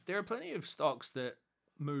there are plenty of stocks that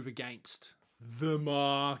move against the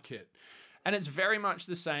market. And it's very much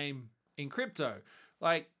the same in crypto.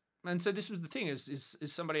 And so this was the thing is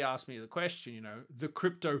somebody asked me the question, the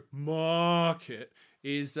crypto market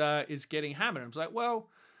is getting hammered. I was like, well,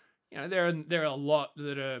 there are a lot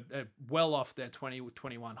that are well off their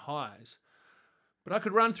 2021 highs. But I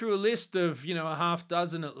could run through a list of, a half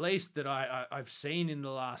dozen at least that I've seen in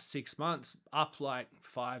the last 6 months up like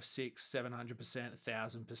 5, 6, 700%,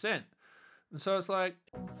 1,000%. And so it's like,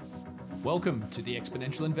 welcome to the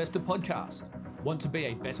Exponential Investor Podcast. Want to be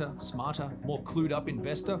a better, smarter, more clued up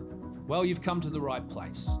investor? Well, you've come to the right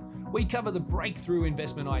place. We cover the breakthrough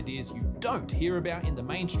investment ideas you don't hear about in the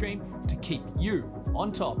mainstream to keep you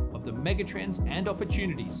on top of the megatrends and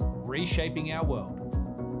opportunities reshaping our world.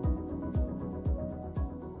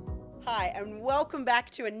 Hi, and welcome back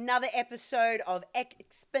to another episode of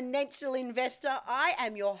Exponential Investor. I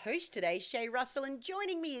am your host today, Shay Russell, and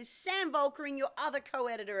joining me is Sam Volkering, your other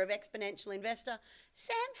co-editor of Exponential Investor.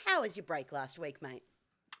 Sam, how was your break last week, mate?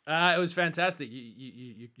 It was fantastic.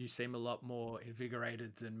 You seem a lot more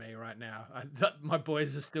invigorated than me right now. My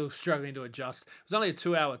boys are still struggling to adjust. It was only a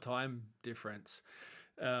 2-hour time difference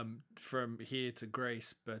from here to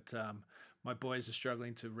Greece, but my boys are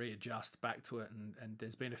struggling to readjust back to it, and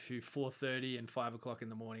there's been a few 4:30 and 5 o'clock in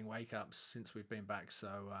the morning wake ups since we've been back. So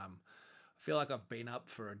I feel like I've been up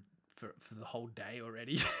for the whole day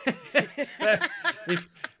already. So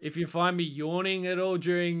if you find me yawning at all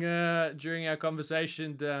during our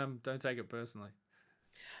conversation, don't take it personally.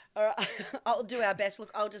 All right, I'll do our best.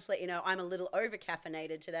 Look, I'll just let you know I'm a little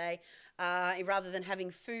over-caffeinated today. Rather than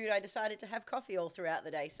having food, I decided to have coffee all throughout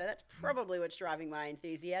the day. So that's probably what's driving my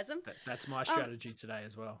enthusiasm. That's my strategy today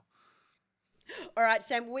as well. All right,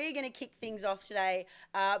 Sam, we're going to kick things off today.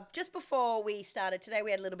 Just before we started today,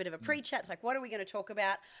 we had a little bit of a pre-chat, like what are we going to talk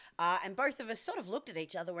about? And both of us sort of looked at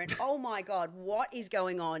each other and went, oh my God, what is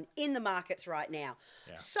going on in the markets right now?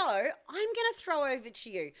 Yeah. So I'm going to throw over to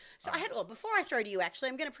you. So before I throw to you, actually,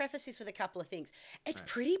 I'm going to preface this with a couple of things. It's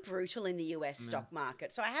pretty brutal in the US stock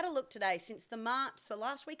market. So I had a look today since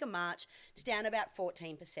last week of March, it's down about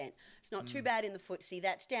 14%. It's not too bad in the FTSE.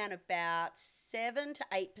 That's down about 7 to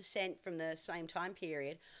 8% from the same time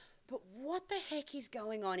period. But what the heck is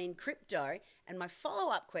going on in crypto? And my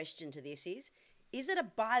follow-up question to this is it a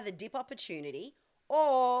buy the dip opportunity,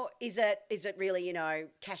 or is it really,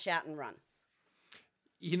 cash out and run?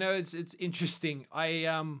 It's interesting.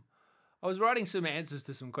 I was writing some answers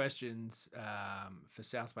to some questions for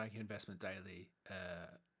South Bank Investment Daily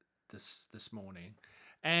this morning,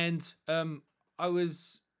 and I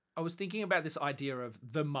was thinking about this idea of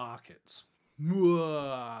the markets.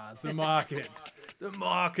 The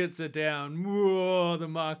markets are down. The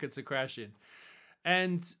markets are crashing,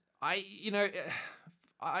 and I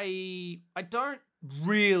don't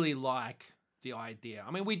really like the idea.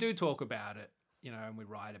 I mean, we do talk about it, and we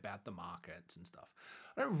write about the markets and stuff.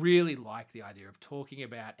 I don't really like the idea of talking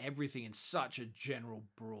about everything in such a general,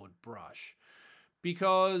 broad brush,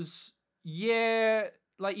 because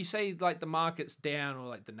like you say, like the market's down, or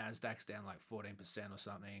like the Nasdaq's down like 14% or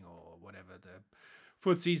something, or whatever. The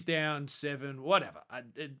FTSE's down 7, whatever.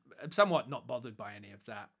 I'm somewhat not bothered by any of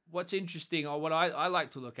that. What's interesting, or what I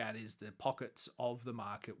like to look at, is the pockets of the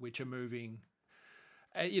market which are moving,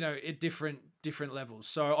 at different levels.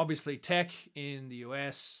 So obviously, tech in the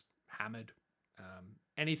US hammered.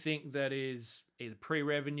 Anything that is either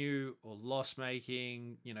pre-revenue or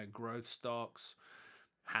loss-making, growth stocks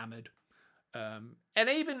hammered. And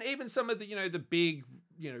even some of the the big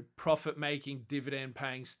profit making, dividend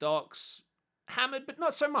paying stocks hammered, but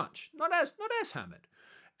not so much, not as hammered.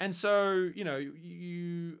 And so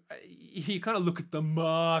you kind of look at the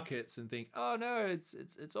markets and think, oh no,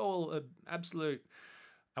 it's all absolute.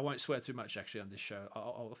 I won't swear too much actually on this show.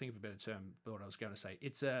 I'll think of a better term. But what I was going to say,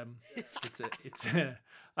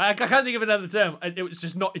 I can't think of another term.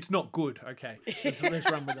 It's not good. Okay, let's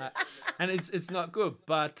run with that. And it's not good,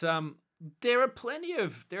 but there are plenty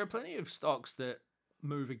of stocks that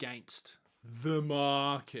move against the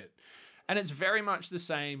market, and it's very much the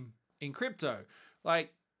same in crypto.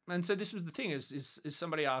 And so this was the thing is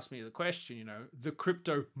somebody asked me the question, the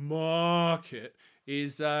crypto market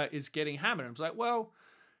is getting hammered. I was like, well,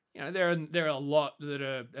 there are a lot that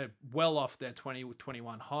are well off their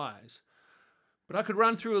 2021 highs. But I could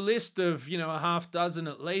run through a list of, a half dozen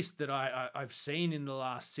at least that I've seen in the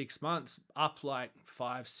last 6 months up like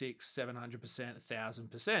 5, 6, 700%,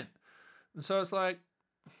 1,000%. And so it's like,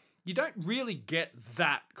 you don't really get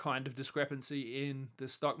that kind of discrepancy in the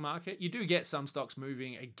stock market. You do get some stocks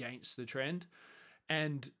moving against the trend.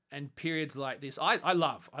 and periods like this, I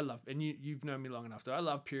love, and you've known me long enough that I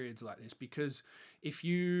love periods like this, because if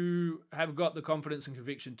you have got the confidence and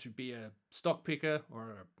conviction to be a stock picker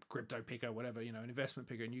or a crypto picker, whatever, an investment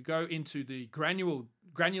picker, and you go into the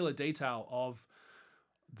granular detail of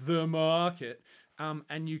the market,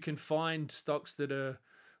 and you can find stocks that are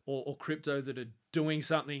or crypto that are doing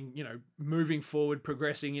something, moving forward,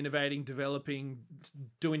 progressing, innovating, developing,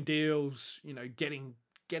 doing deals, getting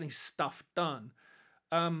stuff done.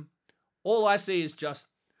 All I see is just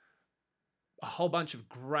a whole bunch of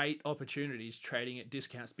great opportunities trading at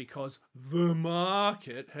discounts because the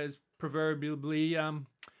market has proverbially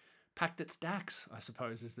packed its stacks, I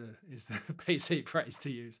suppose is the PC phrase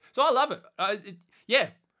to use. So I love it. Yeah,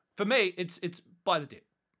 for me, it's buy the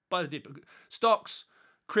dip, stocks,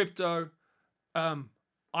 crypto. I've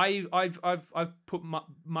put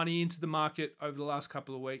money into the market over the last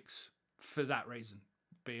couple of weeks for that reason,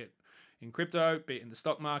 be it in crypto, be it in the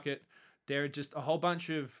stock market. There are just a whole bunch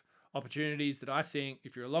of opportunities that I think,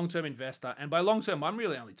 if you're a long-term investor, and by long-term, I'm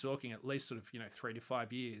really only talking at least sort of 3 to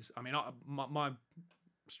 5 years. I mean, my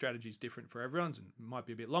strategy is different for everyone's and might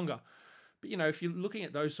be a bit longer, but if you're looking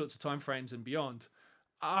at those sorts of timeframes and beyond,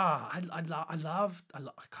 I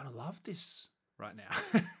kind of love this right now.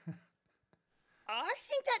 I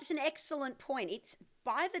think that's an excellent point. It's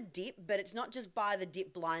buy the dip, but it's not just buy the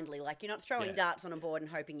dip blindly. Like, you're not throwing darts on a board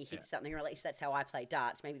and hoping you hit something, or at least that's how I play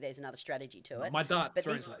darts. Maybe there's another strategy to it. My dart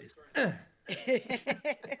throws like this.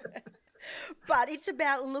 But it's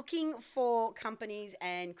about looking for companies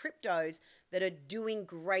and cryptos that are doing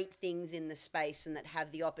great things in the space and that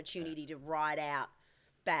have the opportunity to ride out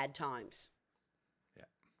bad times.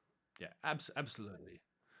 Yeah, absolutely.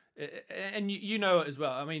 And you know it as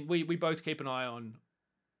well. I mean, we both keep an eye on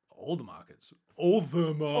all the markets. All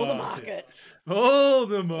the markets.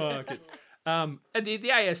 And the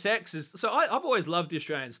ASX is... So I've always loved the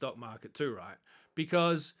Australian stock market too, right?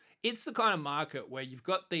 Because it's the kind of market where you've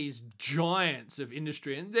got these giants of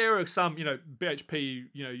industry, and there are some,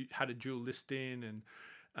 BHP, had a dual listing, and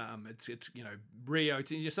it's Rio.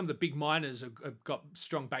 Some of the big miners have got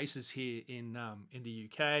strong bases here in the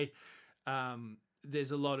UK.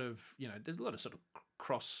 There's a lot of sort of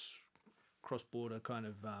cross border kind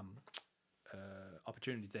of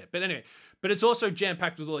opportunities there. But anyway, it's also jam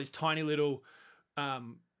packed with all these tiny little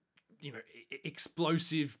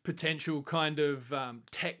explosive potential kind of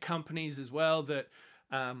tech companies as well that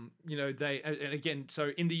they, and again,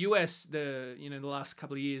 so in the US, the last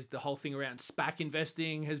couple of years, the whole thing around SPAC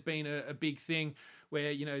investing has been a big thing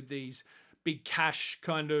where these big cash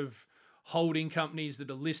kind of holding companies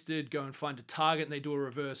that are listed go and find a target and they do a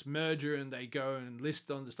reverse merger and they go and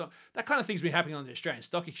list on the stock. That kind of thing's been happening on the Australian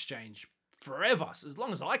Stock Exchange forever, so as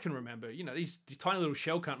long as I can remember. These tiny little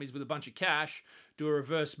shell companies with a bunch of cash do a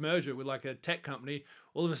reverse merger with like a tech company.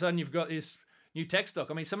 All of a sudden you've got this new tech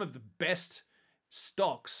stock. I mean, some of the best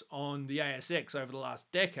stocks on the ASX over the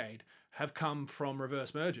last decade have come from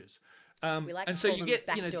reverse mergers. We like to call them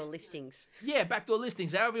backdoor listings. Yeah, backdoor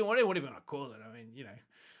listings, however you want to call it. I mean,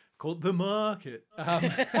 called the market.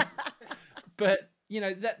 But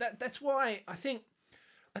that's why I think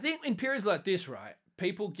in periods like this, right,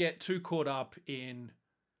 people get too caught up in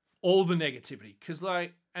all the negativity because,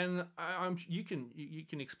 you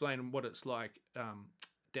can explain what it's like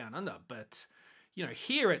down under, but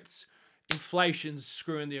here it's inflation's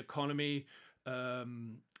screwing the economy.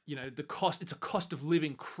 The cost, it's a cost of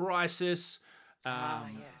living crisis.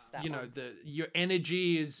 Your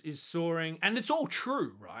energy is soaring, and it's all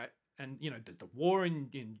true, right? And the war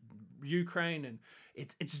in Ukraine, and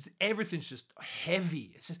it's just, everything's just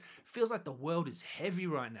heavy. It feels like the world is heavy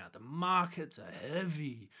right now. The markets are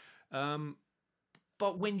heavy,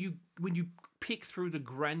 but when you pick through the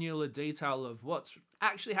granular detail of what's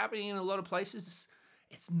actually happening in a lot of places,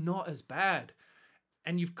 it's not as bad,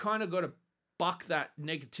 and you've kind of got to buck that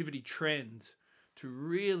negativity trend to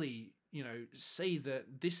really see that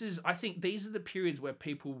I think these are the periods where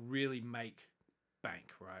people really make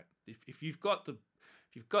bank, right? If you've got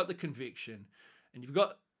the conviction and you've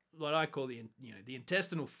got what I call the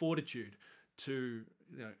intestinal fortitude to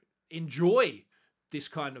enjoy this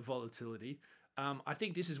kind of volatility, I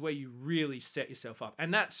think this is where you really set yourself up,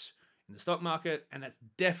 and that's in the stock market, and that's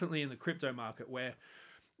definitely in the crypto market where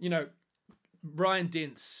Brian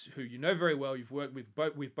Dintz, who very well,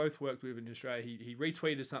 we've both worked with in Australia. He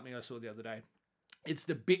retweeted something I saw the other day. It's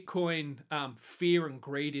the Bitcoin fear and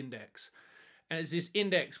greed index, and it's this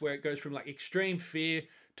index where it goes from like extreme fear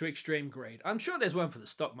to extreme greed. I'm sure there's one for the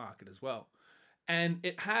stock market as well, and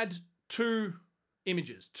it had two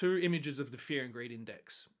images of the fear and greed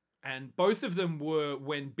index, and both of them were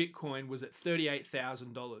when Bitcoin was at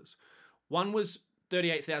 $38,000. One was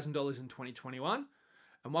 $38,000 in 2021,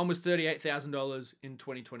 and one was $38,000 in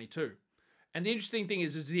 2022. And the interesting thing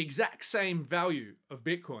is the exact same value of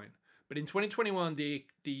Bitcoin. But in 2021, the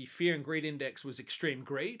fear and greed index was extreme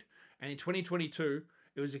greed. And in 2022,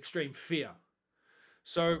 it was extreme fear.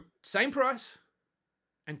 So same price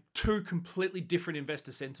and two completely different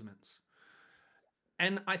investor sentiments.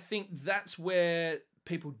 And I think that's where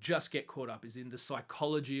people just get caught up, is in the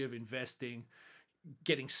psychology of investing,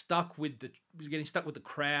 getting stuck with the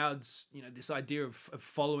crowds, this idea of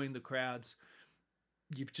following the crowds.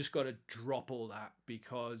 You've just got to drop all that,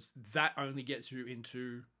 because that only gets you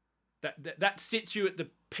into that sits you at the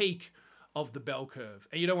peak of the bell curve,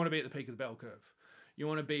 and you don't want to be at the peak of the bell curve. You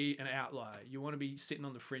want to be an outlier. You want to be sitting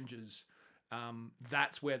on the fringes.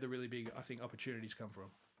 That's where the really big, I think, opportunities come from.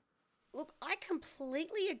 Look, I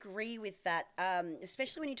completely agree with that,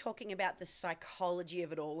 especially when you're talking about the psychology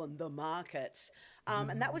of it all and the markets.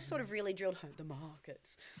 And that was sort of really drilled home, the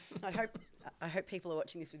markets. I hope people are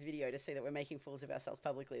watching this with video to see that we're making fools of ourselves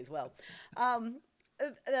publicly as well.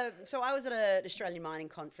 So I was at an Australian mining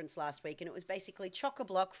conference last week, and it was basically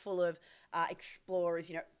chock-a-block full of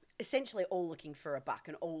explorers, essentially all looking for a buck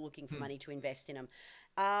and all looking for money to invest in them.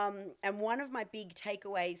 And one of my big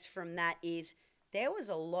takeaways from that is there was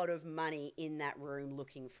a lot of money in that room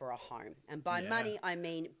looking for a home. And by money, I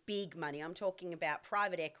mean big money. I'm talking about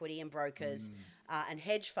private equity and brokers and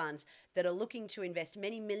hedge funds that are looking to invest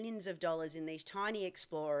many millions of dollars in these tiny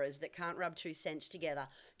explorers that can't rub 2 cents together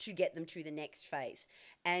to get them to the next phase.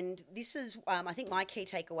 And this is, I think my key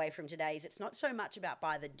takeaway from today is it's not so much about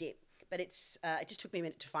buy the dip, but it just took me a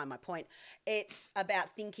minute to find my point. It's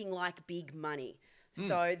about thinking like big money.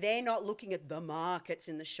 So they're not looking at the markets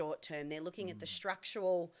in the short term. They're looking at the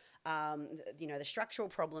structural, the structural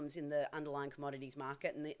problems in the underlying commodities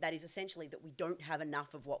market. And that is essentially that we don't have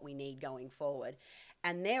enough of what we need going forward.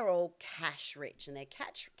 And they're all cash rich, and they're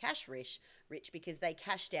cash rich because they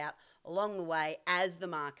cashed out along the way as the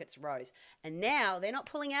markets rose. And now they're not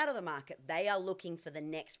pulling out of the market. They are looking for the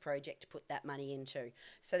next project to put that money into.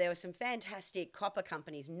 So there were some fantastic copper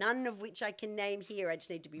companies, none of which I can name here. I just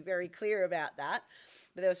need to be very clear about that.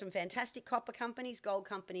 But there were some fantastic copper companies, gold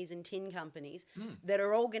companies, and tin companies that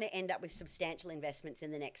are all going to end up with substantial investments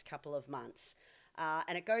in the next couple of months.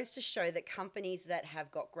 And it goes to show that companies that have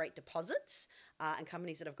got great deposits and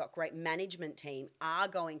companies that have got great management team are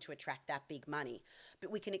going to attract that big money.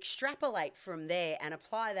 But we can extrapolate from there and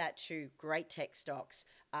apply that to great tech stocks,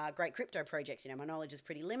 great crypto projects. My knowledge is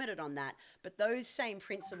pretty limited on that, but those same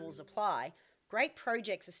principles apply. Great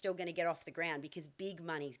projects are still going to get off the ground because big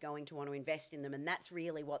money's going to want to invest in them. And that's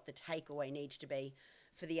really what the takeaway needs to be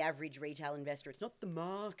for the average retail investor. It's not the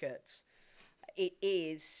markets. It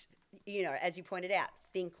is, as you pointed out,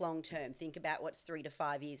 think long term. Think about what's 3 to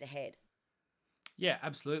 5 years ahead. Yeah,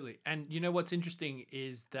 absolutely. And what's interesting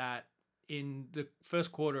is that in the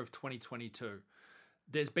first quarter of 2022,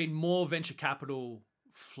 there's been more venture capital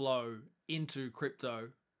flow into crypto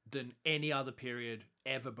than any other period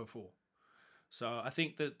ever before. So I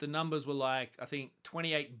think that the numbers were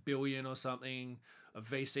 28 billion or something of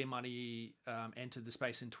VC money entered the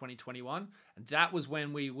space in 2021. And that was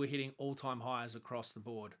when we were hitting all-time highs across the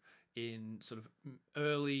board in sort of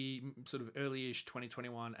early-ish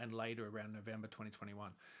 2021 and later around November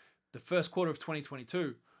 2021. The first quarter of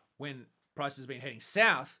 2022, when prices have been heading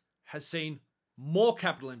south, has seen more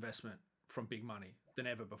capital investment from big money than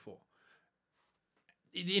ever before.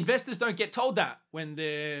 The investors don't get told that when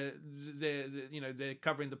they're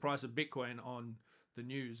covering the price of Bitcoin on the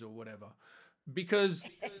news or whatever, because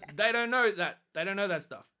they don't know that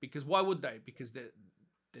stuff. Because why would they? Because they're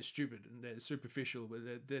stupid and they're superficial.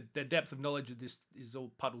 Their depth of knowledge of this is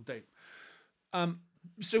all puddle deep.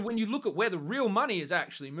 So when you look at where the real money is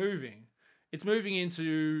actually moving, it's moving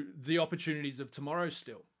into the opportunities of tomorrow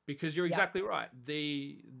still. Because you're exactly right.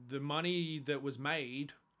 The money that was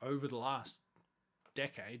made over the last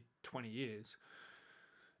decade, 20 years,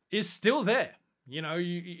 is still there.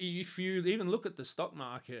 If you even look at the stock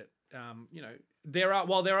market, there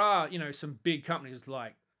are some big companies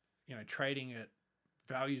like, trading at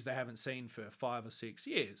values they haven't seen for 5 or 6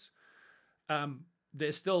 years.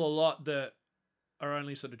 There's still a lot that are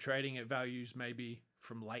only sort of trading at values maybe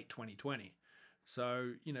from late 2020.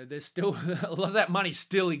 So, there's still a lot of that money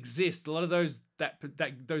still exists. A lot of those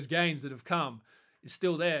gains that have come is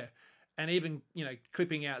still there. And even,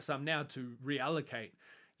 clipping out some now to reallocate.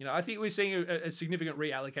 I think we're seeing a significant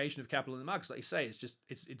reallocation of capital in the markets. Like you say,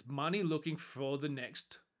 it's money looking for the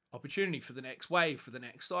next opportunity, for the next wave, for the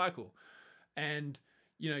next cycle. And,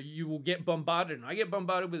 you will get bombarded, and I get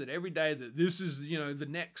bombarded with it every day, that this is,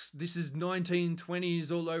 this is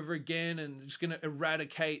 1920s all over again, and it's going to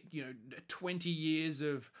eradicate, 20 years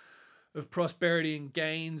of prosperity and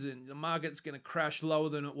gains, and the market's going to crash lower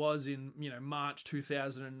than it was in, March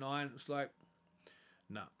 2009. It's like,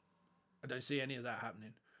 no, I don't see any of that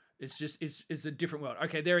happening. It's just, it's a different world.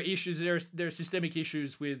 Okay, there are issues, there are systemic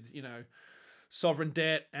issues with, sovereign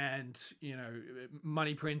debt and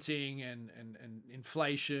money printing and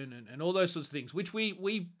inflation and all those sorts of things, which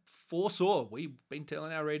we foresaw. We've been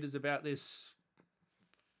telling our readers about this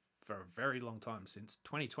for a very long time, since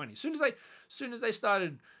 2020. As soon as they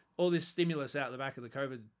started all this stimulus out the back of the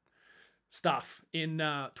COVID stuff in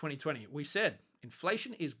 2020, we said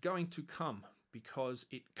inflation is going to come, because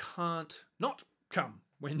it can't not come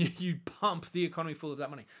when you pump the economy full of that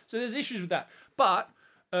money. So there's issues with that, but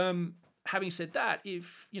having said that,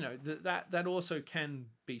 if that also can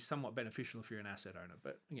be somewhat beneficial if you're an asset owner,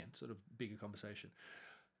 but again, sort of bigger conversation.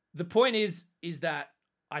 The point is that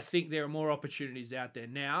I think there are more opportunities out there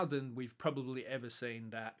now than we've probably ever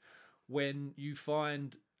seen. That when you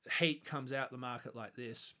find heat comes out the market like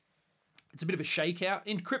this, it's a bit of a shakeout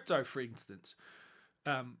in crypto, for instance.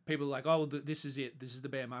 People are like, oh, this is it. This is the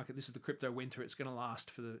bear market. This is the crypto winter. It's going to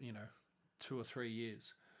last for 2 or 3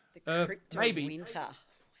 years. The crypto winter.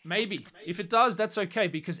 Maybe. If it does, that's okay,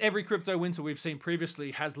 because every crypto winter we've seen previously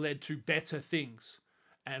has led to better things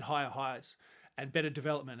and higher highs and better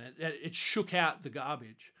development. It shook out the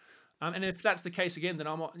garbage. And if that's the case again, then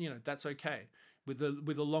that's okay with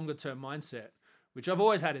a longer term mindset, which I've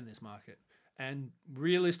always had in this market. And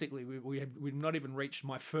realistically, we've not even reached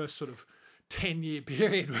my first sort of 10-year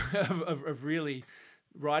period of really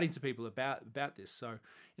writing to people about this. So,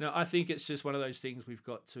 I think it's just one of those things we've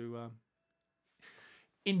got to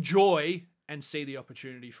enjoy and see the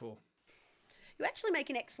opportunity for. You actually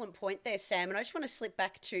make an excellent point there, Sam, and I just want to slip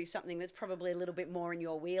back to something that's probably a little bit more in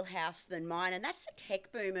your wheelhouse than mine, and that's the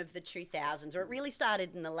tech boom of the 2000s, or it really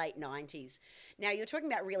started in the late 90s. Now, you're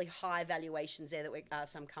talking about really high valuations there that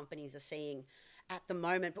some companies are seeing at the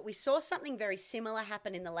moment, but we saw something very similar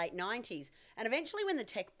happen in the late 90s, and eventually when the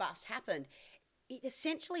tech bust happened, it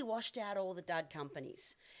essentially washed out all the dud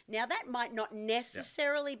companies. Now, that might not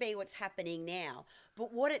necessarily be what's happening now,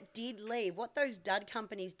 but what it did leave, what those dud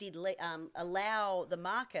companies did allow the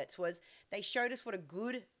markets, was they showed us what a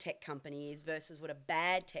good tech company is versus what a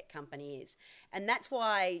bad tech company is. And that's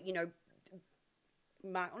why,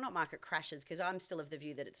 not market crashes, because I'm still of the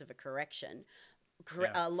view that it's of a correction,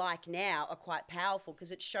 like now, are quite powerful,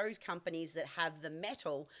 because it shows companies that have the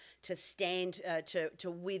mettle to stand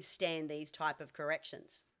to withstand these type of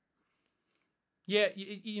corrections. Yeah,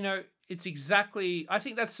 it's exactly. I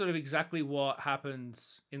think that's sort of exactly what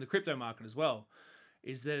happens in the crypto market as well.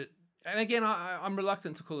 Is that, and again, I'm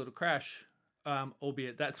reluctant to call it a crash,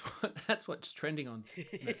 albeit that's what's trending on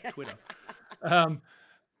Twitter. But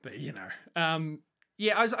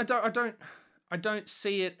I don't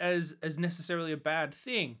see it as necessarily a bad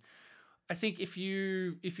thing. I think if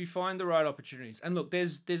you find the right opportunities, and look,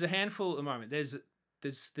 there's a handful at the moment. There's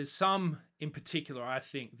some in particular, I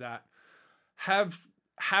think, that have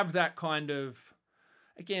that kind of,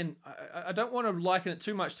 again, I don't want to liken it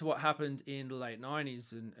too much to what happened in the late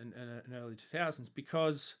 90s and early 2000s,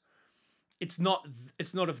 because it's not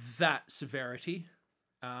of that severity.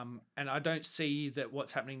 And I don't see that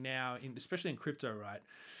what's happening now, especially in crypto, right,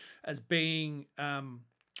 as being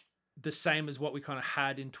the same as what we kind of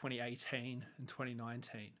had in 2018 and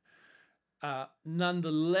 2019.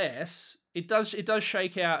 Nonetheless, it does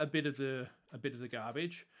shake out a bit of the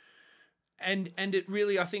garbage, and it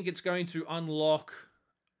really, I think it's going to unlock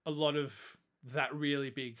a lot of that really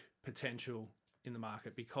big potential in the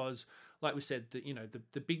market, because, like we said,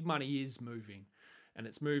 the big money is moving, and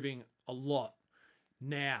it's moving a lot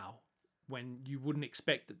now when you wouldn't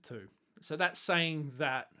expect it to. So that's saying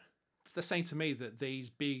to me that these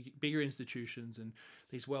bigger institutions and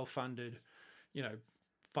these well-funded,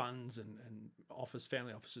 funds and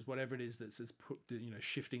family offices, whatever it is that's put,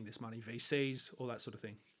 shifting this money, VCs, all that sort of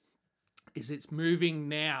thing, is it's moving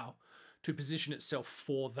now to position itself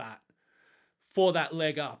for that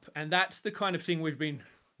leg up. And that's the kind of thing we've been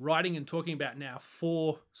writing and talking about now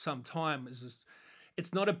for some time.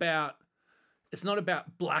 It's not about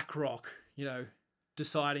BlackRock,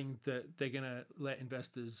 deciding that they're going to let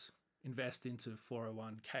investors invest into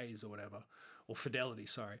 401ks or whatever, or Fidelity,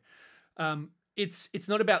 sorry. It's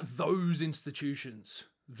not about those institutions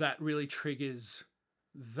that really triggers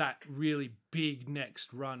that really big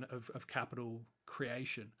next run of capital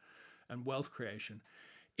creation and wealth creation.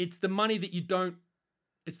 It's the money that you don't,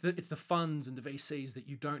 it's the funds and the VCs that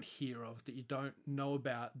you don't hear of, that you don't know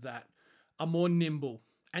about, that are more nimble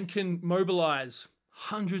and can mobilize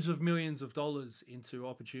hundreds of millions of dollars into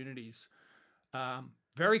opportunities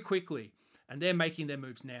very quickly. And they're making their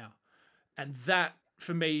moves now. And that,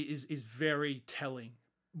 for me, is very telling.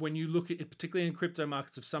 When you look at it, particularly in crypto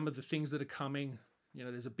markets, of some of the things that are coming,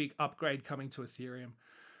 there's a big upgrade coming to Ethereum.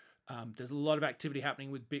 There's a lot of activity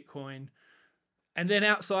happening with Bitcoin. And then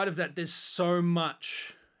outside of that, there's so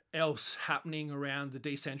much else happening around the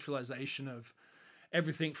decentralization of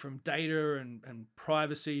everything from data and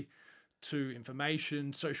privacy to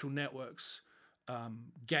information, social networks,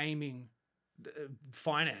 gaming,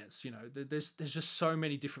 finance. There's just so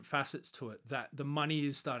many different facets to it that the money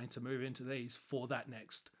is starting to move into these for that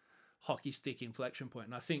next hockey stick inflection point.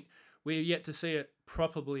 And I think we're yet to see it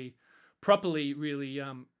properly really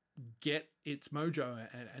get its mojo.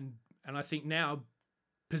 And I think now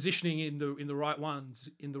positioning in the right ones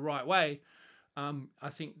in the right way, I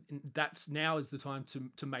think that's now is the time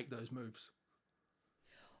to make those moves.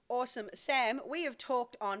 Awesome. Sam, we have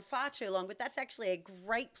talked on far too long, but that's actually a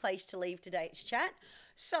great place to leave today's chat.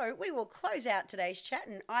 So we will close out today's chat,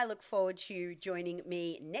 and I look forward to you joining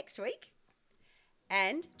me next week.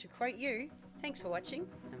 And to quote you, thanks for watching,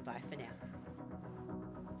 and bye for now.